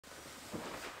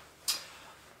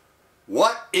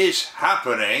What is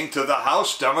happening to the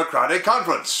House Democratic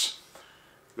Conference?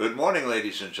 Good morning,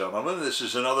 ladies and gentlemen. This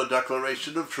is another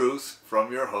declaration of truth from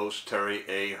your host, Terry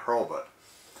A. Hurlbut.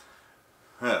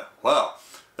 Well,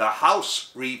 the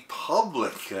House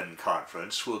Republican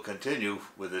Conference will continue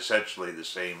with essentially the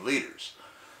same leaders.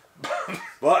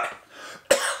 But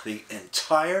the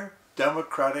entire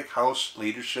Democratic House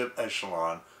leadership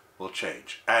echelon will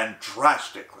change, and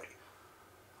drastically.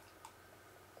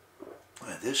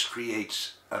 And this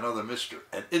creates another mystery,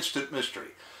 an instant mystery.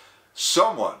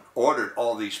 Someone ordered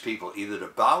all these people either to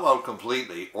bow out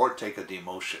completely or take a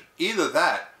demotion. Either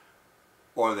that,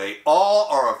 or they all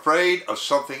are afraid of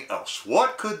something else.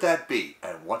 What could that be,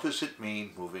 and what does it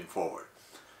mean moving forward?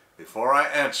 Before I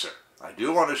answer, I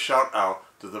do want to shout out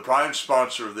to the prime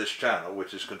sponsor of this channel,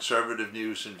 which is Conservative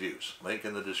News and Views. Link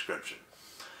in the description.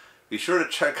 Be sure to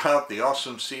check out the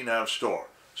awesome CNAV Store.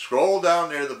 Scroll down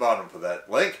near the bottom for that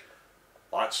link.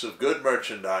 Lots of good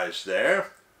merchandise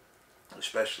there,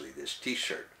 especially this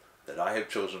t-shirt that I have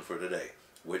chosen for today,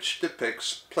 which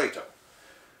depicts Plato,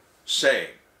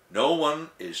 saying, "No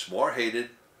one is more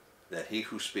hated than he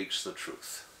who speaks the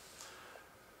truth."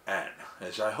 And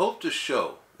as I hope to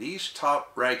show, these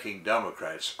top-ranking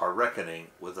Democrats are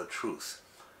reckoning with a truth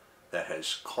that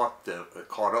has caught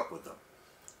up with them.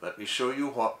 Let me show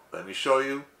you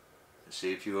and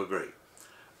see if you agree.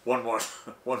 One more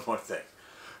thing.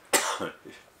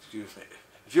 Excuse me.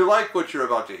 If you like what you're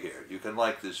about to hear, you can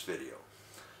like this video.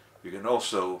 You can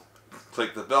also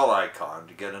click the bell icon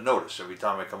to get a notice every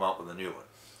time I come out with a new one.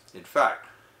 In fact,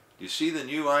 you see the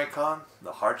new icon,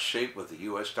 the heart shape with the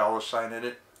US dollar sign in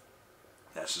it?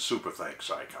 That's the super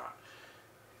thanks icon.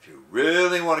 If you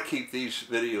really want to keep these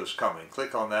videos coming,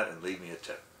 click on that and leave me a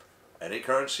tip. Any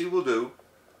currency will do,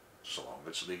 so long as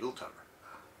it's legal tender.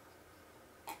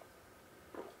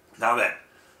 Now then,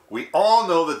 we all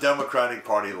know the Democratic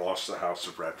Party lost the House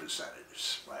of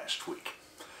Representatives last week.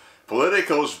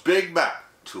 Politico's big map,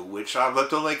 to which I've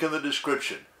left a link in the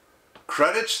description,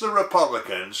 credits the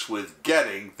Republicans with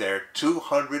getting their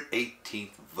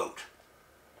 218th vote.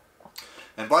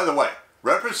 And by the way,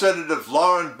 Representative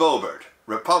Lauren Boebert,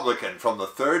 Republican from the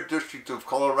 3rd District of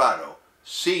Colorado,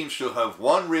 seems to have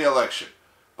won re-election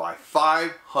by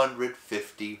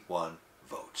 551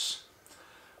 votes.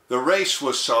 The race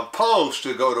was supposed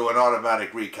to go to an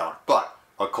automatic recount, but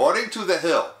according to The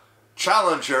Hill,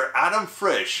 challenger Adam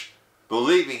Frisch,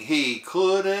 believing he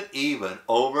couldn't even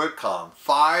overcome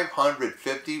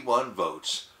 551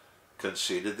 votes,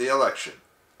 conceded the election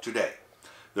today.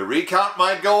 The recount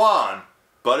might go on,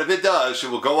 but if it does, it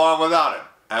will go on without him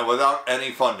and without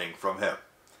any funding from him.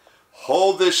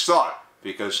 Hold this thought,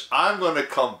 because I'm going to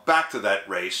come back to that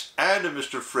race and to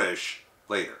Mr. Frisch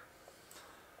later.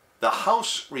 The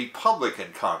House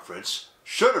Republican Conference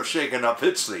should have shaken up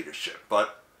its leadership,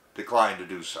 but declined to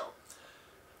do so.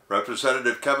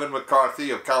 Representative Kevin McCarthy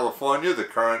of California, the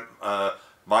current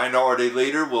minority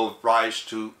leader, will rise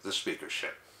to the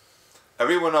speakership.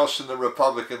 Everyone else in the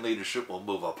Republican leadership will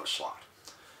move up a slot.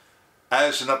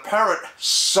 As an apparent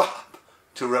sop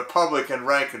to Republican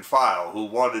rank and file who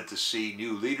wanted to see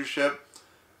new leadership,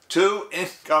 two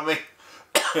incoming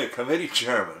committee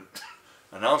chairmen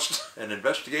announced an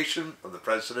investigation of the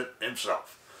president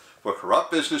himself for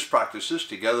corrupt business practices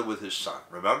together with his son.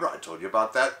 Remember, I told you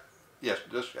about that just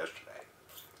yesterday.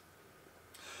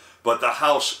 But the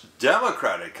House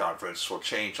Democratic Conference will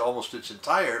change almost its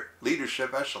entire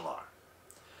leadership echelon.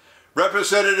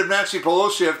 Representative Nancy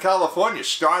Pelosi of California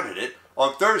started it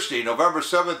on Thursday, November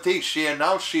 17th. She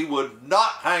announced she would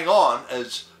not hang on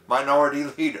as minority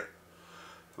leader.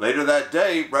 Later that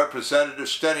day, Representative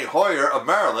Steny Hoyer of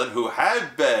Maryland, who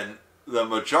had been the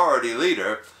majority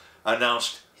leader,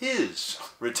 announced his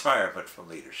retirement from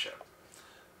leadership.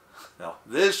 Now,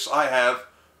 this I have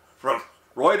from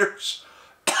Reuters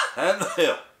and The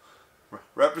Hill.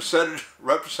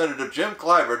 Representative Jim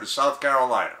Clyburn of South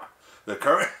Carolina, the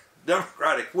current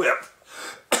Democratic whip,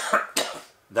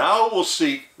 now will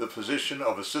seek the position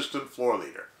of assistant floor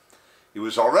leader. He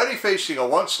was already facing a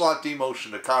one-slot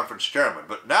demotion to conference chairman,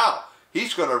 but now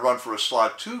he's going to run for a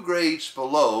slot 2 grades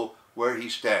below where he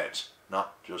stands,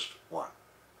 not just one.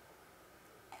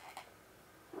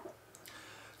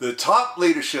 The top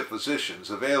leadership positions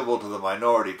available to the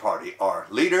minority party are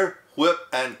leader, whip,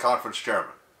 and conference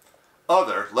chairman.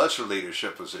 Other, lesser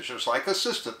leadership positions like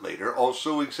assistant leader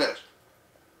also exist.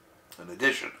 In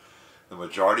addition, the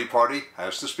majority party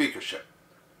has the speakership.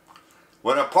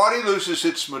 When a party loses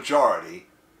its majority,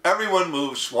 everyone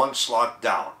moves one slot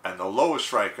down, and the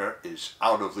lowest ranker is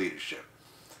out of leadership.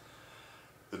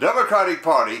 The Democratic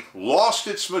Party lost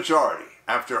its majority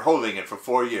after holding it for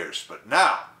 4 years, but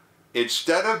now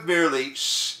Instead of merely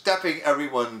stepping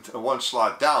everyone one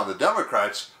slot down, the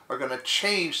Democrats are going to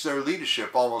change their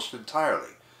leadership almost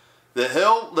entirely. The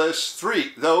Hill lists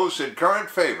those in current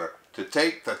favor to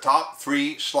take the top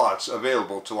 3 slots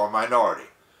available to a minority.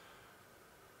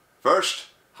 First,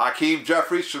 Hakeem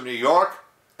Jeffries from New York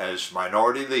as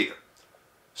minority leader.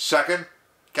 Second,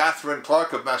 Catherine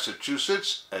Clark of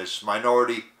Massachusetts as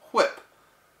minority whip.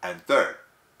 And third,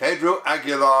 Pedro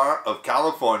Aguilar of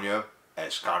California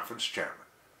as conference chairman.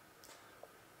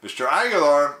 Mr.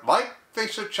 Aguilar might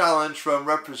face a challenge from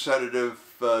Representative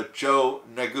Joe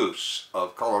Neguse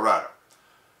of Colorado.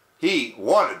 He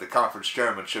wanted the conference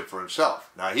chairmanship for himself.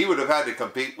 Now, he would have had to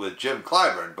compete with Jim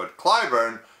Clyburn, but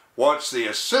Clyburn wants the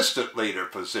assistant leader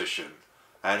position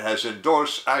and has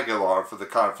endorsed Aguilar for the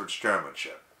conference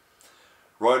chairmanship.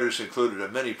 Reuters included a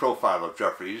mini profile of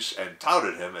Jeffries and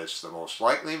touted him as the most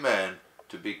likely man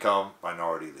to become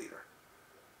minority leader.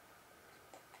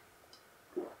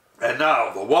 And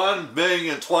now, the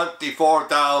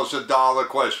 $1,024,000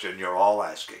 question you're all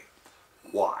asking.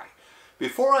 Why?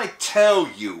 Before I tell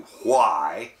you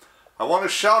why, I want to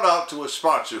shout out to a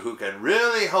sponsor who can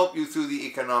really help you through the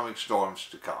economic storms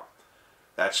to come.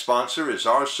 That sponsor is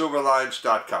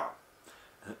oursilverlines.com.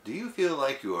 Do you feel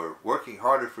like you are working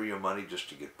harder for your money just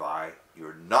to get by?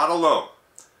 You're not alone.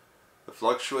 The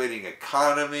fluctuating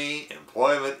economy,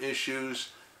 employment issues,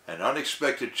 and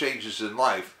unexpected changes in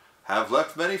life have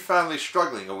left many families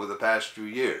struggling over the past few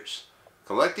years.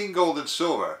 Collecting gold and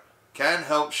silver can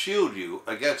help shield you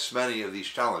against many of these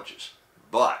challenges.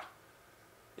 But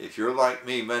if you're like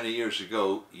me many years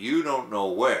ago, you don't know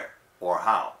where or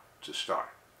how to start.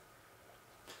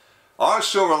 Our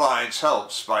Silver Lines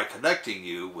helps by connecting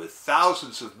you with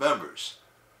thousands of members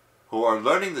who are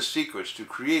learning the secrets to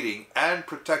creating and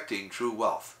protecting true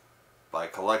wealth by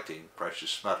collecting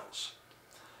precious metals.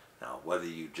 Now, whether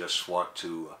you just want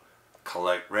to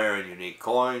collect rare and unique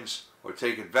coins or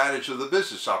take advantage of the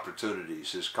business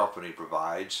opportunities this company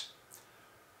provides,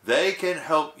 they can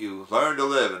help you learn to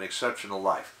live an exceptional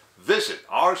life. Visit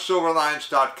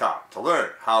oursilverlines.com to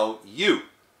learn how you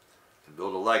can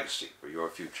build a legacy for your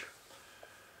future.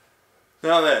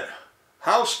 Now then,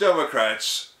 House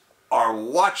Democrats are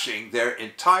watching their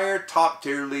entire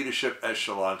top-tier leadership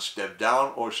echelon step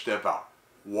down or step out.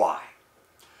 Why?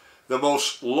 The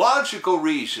most logical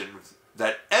reason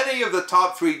that any of the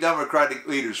top 3 Democratic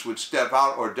leaders would step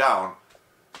out or down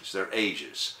is their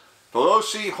ages.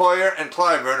 Pelosi, Hoyer, and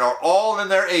Clyburn are all in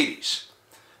their 80s.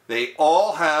 They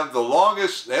also have the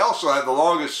longest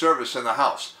service in the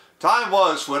House. Time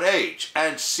was when age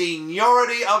and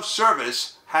seniority of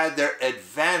service had their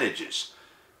advantages,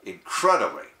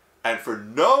 incredibly, and for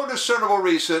no discernible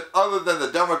reason other than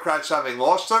the Democrats having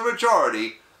lost their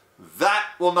majority, that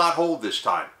will not hold this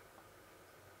time.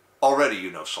 Already you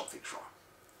know something's wrong.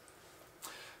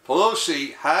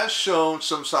 Pelosi has shown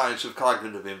some signs of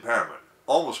cognitive impairment,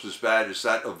 almost as bad as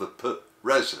that of the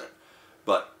president,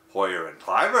 but Hoyer and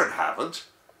Clyburn haven't.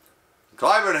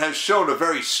 Clyburn has shown a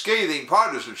very scathing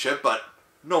partisanship, but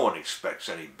no one expects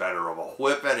any better of a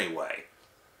whip anyway.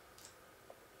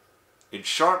 In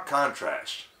sharp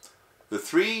contrast, the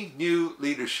 3 new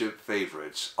leadership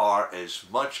favorites are as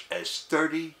much as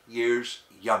 30 years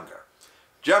younger.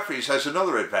 Jeffries has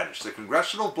another advantage. The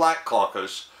Congressional Black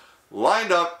Caucus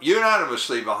lined up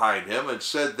unanimously behind him and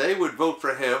said they would vote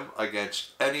for him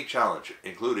against any challenger,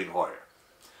 including Hoyer.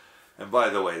 And by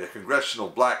the way, the Congressional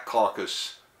Black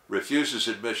Caucus refuses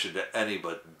admission to any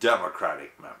but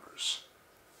Democratic members.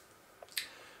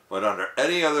 But under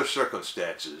any other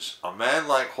circumstances, a man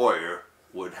like Hoyer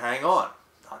would hang on.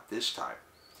 Not this time.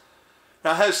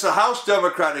 Now, has the House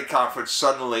Democratic Conference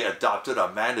suddenly adopted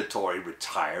a mandatory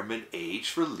retirement age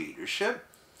for leadership?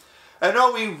 And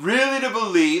are we really to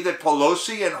believe that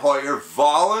Pelosi and Hoyer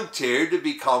volunteered to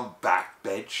become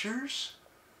backbenchers?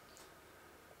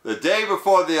 The day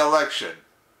before the election,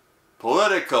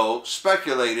 Politico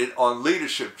speculated on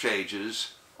leadership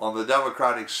changes on the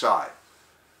Democratic side.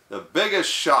 The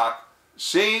biggest shock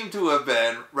seemed to have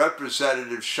been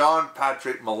Representative Sean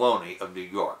Patrick Maloney of New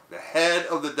York, the head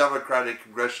of the Democratic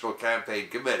Congressional Campaign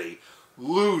Committee,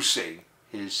 losing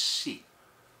his seat.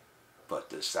 But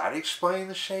does that explain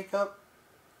the shakeup?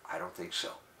 I don't think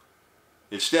so.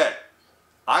 Instead,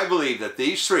 I believe that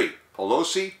these 3,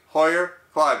 Pelosi, Hoyer,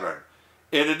 Clyburn,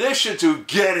 in addition to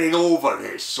getting over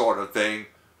this sort of thing,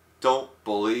 don't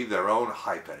believe their own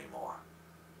hype anymore.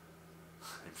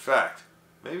 In fact,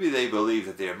 maybe they believe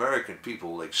that the American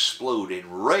people will explode in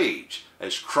rage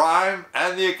as crime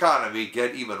and the economy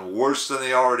get even worse than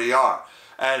they already are.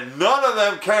 And none of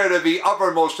them care to be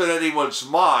uppermost in anyone's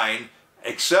mind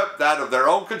except that of their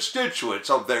own constituents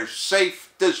of their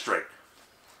safe district.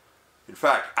 In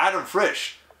fact, Adam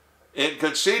Frisch, in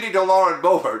conceding to Lauren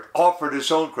Boebert, offered his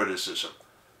own criticism.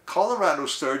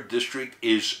 Colorado's 3rd District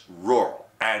is rural,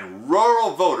 and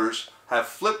rural voters have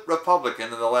flipped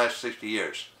Republican in the last 60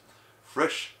 years.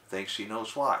 Frisch thinks he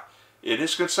knows why. In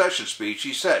his concession speech,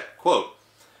 he said, quote,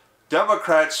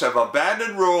 "Democrats have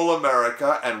abandoned rural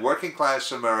America and working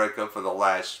class America for the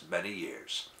last many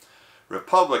years.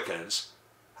 Republicans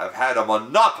have had a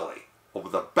monopoly over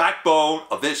the backbone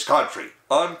of this country,"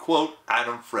 unquote,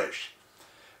 Adam Frisch.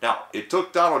 Now, it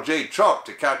took Donald J. Trump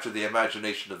to capture the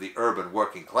imagination of the urban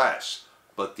working class,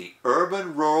 but the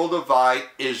urban-rural divide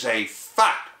is a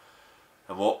fact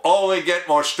and will only get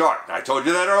more stark. I told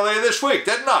you that earlier this week,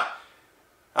 didn't I?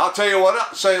 I'll tell you what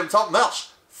else, say something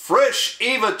else. Frisch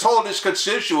even told his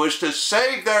constituents to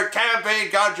save their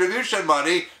campaign contribution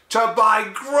money to buy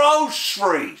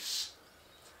groceries.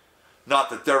 Not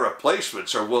that their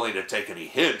replacements are willing to take any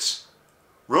hints.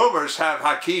 Rumors have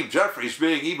Hakeem Jeffries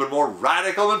being even more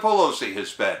radical than Pelosi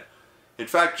has been. In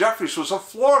fact, Jeffries was a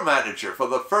floor manager for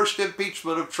the first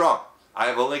impeachment of Trump. I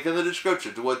have a link in the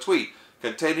description to a tweet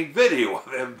containing video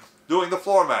of him doing the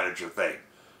floor manager thing.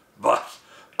 But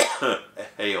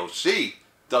AOC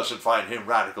doesn't find him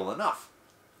radical enough.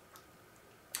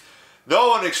 No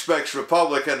one expects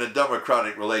Republican and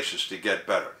Democratic relations to get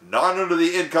better. Not under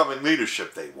the incoming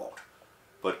leadership they won't.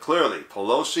 But clearly,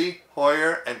 Pelosi,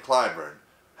 Hoyer, and Clyburn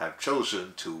have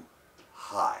chosen to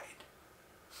hide.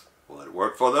 Will it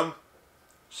work for them?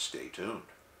 Stay tuned.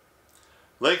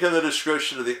 Link in the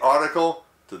description to the article,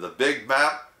 to the big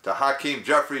map, to Hakeem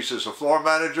Jeffries as a floor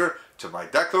manager, to my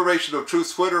Declaration of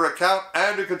Truth Twitter account,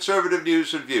 and to Conservative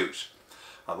News and Views.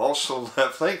 I've also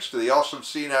left links to the awesome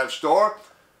CNAV Store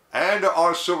and to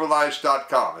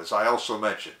oursilverlives.com, as I also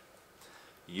mentioned.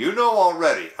 You know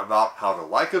already about how to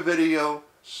like a video,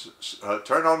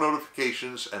 turn on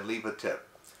notifications, and leave a tip.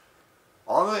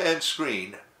 On the end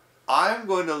screen, I'm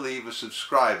going to leave a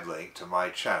subscribe link to my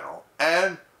channel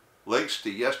and links to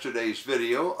yesterday's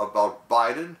video about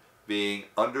Biden being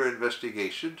under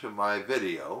investigation, to my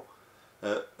video,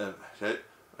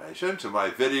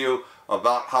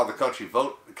 about how the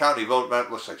county vote map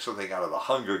looks like something out of the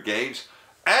Hunger Games,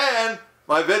 and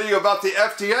my video about the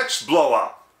FTX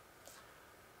blow-up.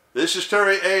 This is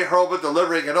Terry A. Hurlbut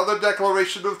delivering another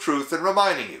declaration of truth and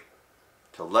reminding you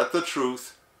to let the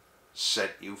truth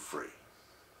set you free.